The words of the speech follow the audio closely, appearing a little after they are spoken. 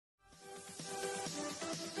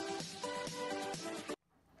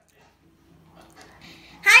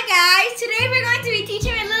today we're going to be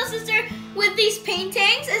teaching my little sister with these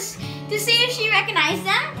paintings to see if she recognizes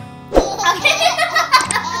them. Okay.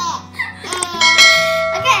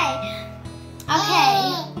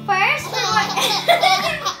 Okay. First,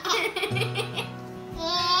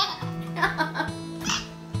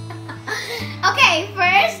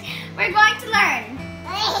 we're going to learn.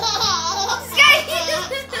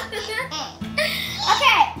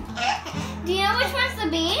 Okay. Do you know which one's the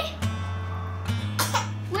B?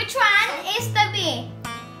 Which one is the B?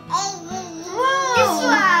 Whoa. This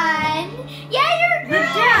one. Yeah, you're good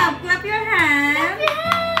job. Clap your hands. Clap your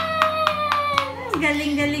hands.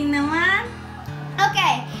 Galing-galing naman.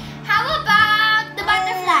 Okay. How about the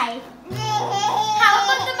butterfly? How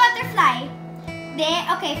about the butterfly?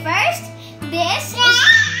 Okay, first, this is...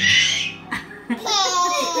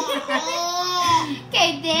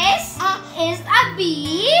 Okay, this is a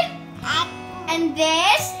bee. And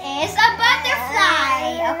this is a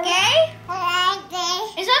butterfly, okay?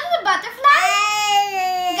 Is that a butterfly?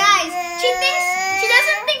 Guys, she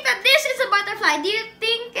doesn't think that this is a butterfly. Do you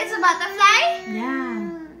think it's a butterfly?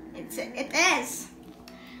 Yeah. It is.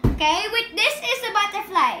 Okay, this is the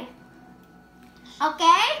butterfly.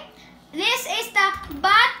 Okay? This is the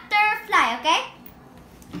butterfly, okay?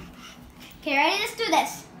 Okay, ready? Let's do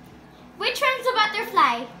this. Which one's the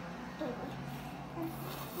butterfly?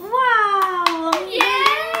 Wow! Yay!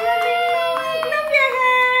 Clap your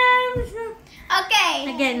hands! Okay.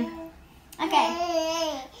 Again. Okay.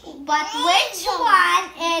 But which one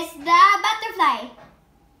is the butterfly?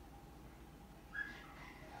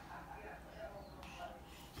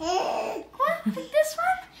 What? Pick this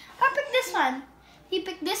one? Or pick this one? You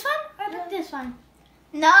pick this one or pick this one?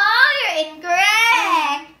 No, you're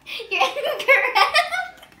incorrect. You're incorrect.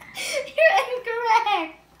 You're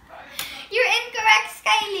incorrect. You're incorrect,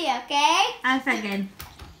 Skyleigh, okay? Ask again.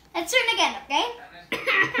 Let's turn again, okay?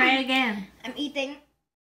 Try again. I'm eating.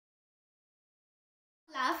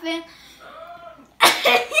 Laughing.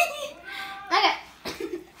 Okay.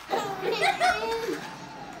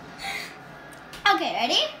 Okay,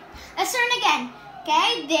 ready? Let's turn again.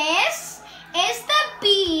 Okay, this is the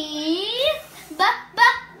bee.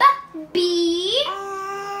 Bee.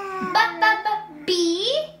 Bee.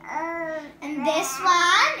 And this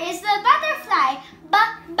one is the butterfly.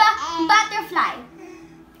 Butterfly.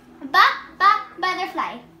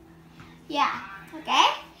 Butterfly. Yeah. Okay.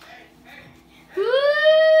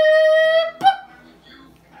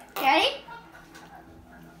 Ready?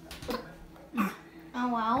 Oh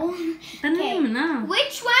wow. Okay.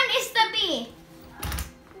 Which one is the bee?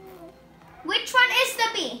 Which one is the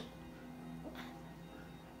bee?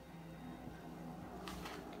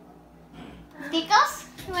 Tickles?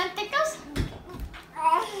 You want tickles?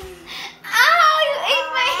 Oh, you ate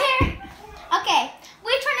my hair. Okay.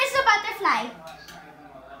 Which one is the butterfly?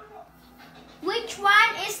 Which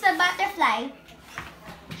one is the butterfly?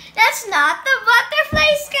 That's not the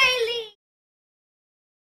butterfly, Skyleigh.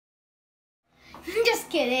 Just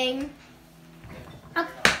kidding. Okay.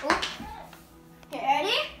 Oh. Okay,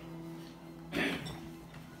 ready?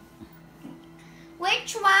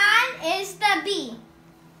 Which one is the bee?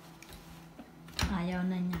 Ayaw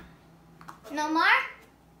na niya. No more?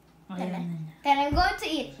 Ayaw na niya. Then I'm going to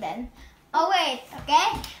eat then. Oh wait, okay?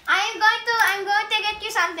 I'm going to get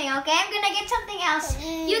you something, okay? I'm gonna get something else.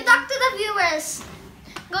 You talk to the viewers.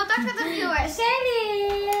 Go talk to the viewers.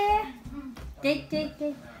 Skyleigh! Take.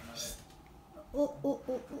 Oh.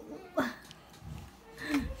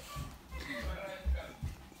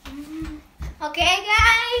 Okay,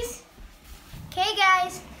 guys.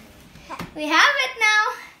 We have it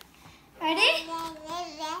now. Ready?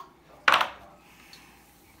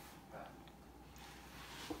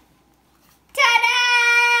 Ta-da!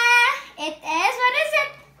 It is, what is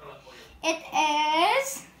it? It is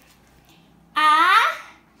a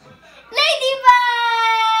ladybug.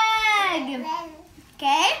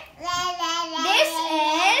 Okay?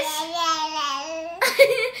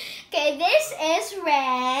 This is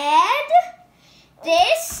red.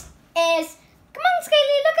 This is, come on,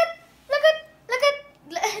 Skyleigh, look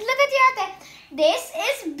at your ate. This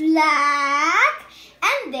is black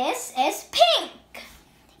and this is pink.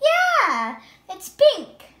 Yeah, it's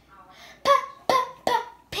pink.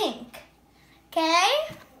 Pink. Okay?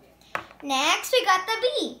 Next, we got the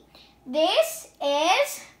bee. This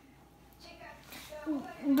is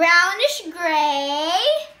brownish gray.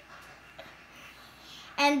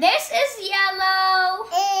 And this is yellow.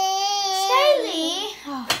 Skyleigh.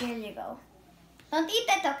 Oh, here you go. Don't eat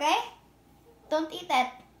it, okay? Don't eat it.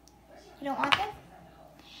 You don't want it?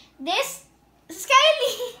 This,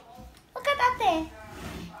 Skyleigh. Look at ate.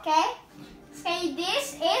 Okay? Skyleigh,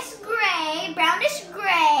 this is gray, brownish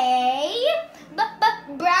gray.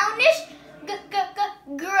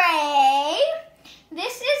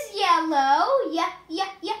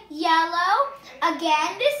 yellow.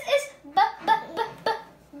 Again, this is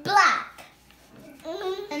black.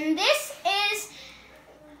 And this is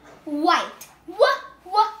white.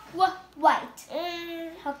 White.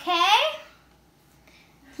 Okay?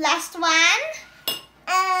 Last one.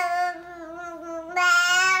 Okay.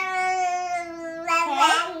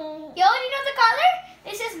 You already know the color?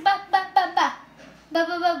 This is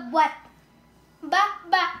what?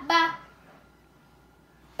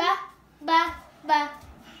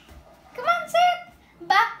 Come on, say it.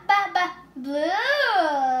 Blue.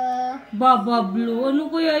 Blue. Ano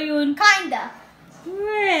kaya yun? Kinda.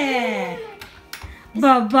 Red.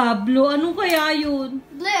 Blue. Ano kaya yun?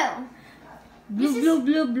 Blue.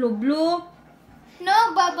 Blue. No,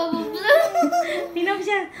 blue. Tingnan mo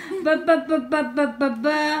siya.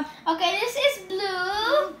 Okay, this is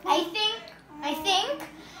blue. I think.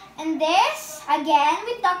 And this, again,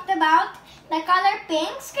 we talked about the color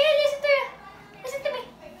pinks. Can you listen to me?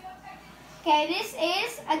 Okay, this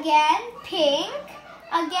is, again, pink.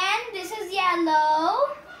 Again, this is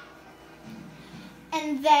yellow.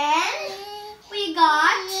 And then, we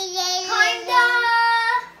got kinda...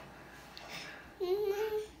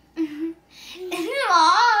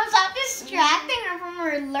 Mom, stop distracting her from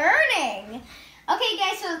her learning. Okay,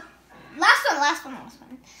 guys, so last one.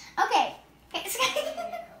 Okay.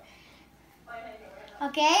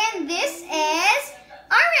 Okay, and this is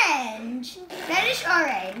orange. Reddish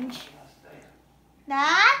orange.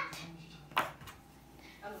 That.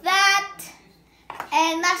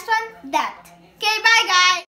 And last one, that. Okay, bye, guys.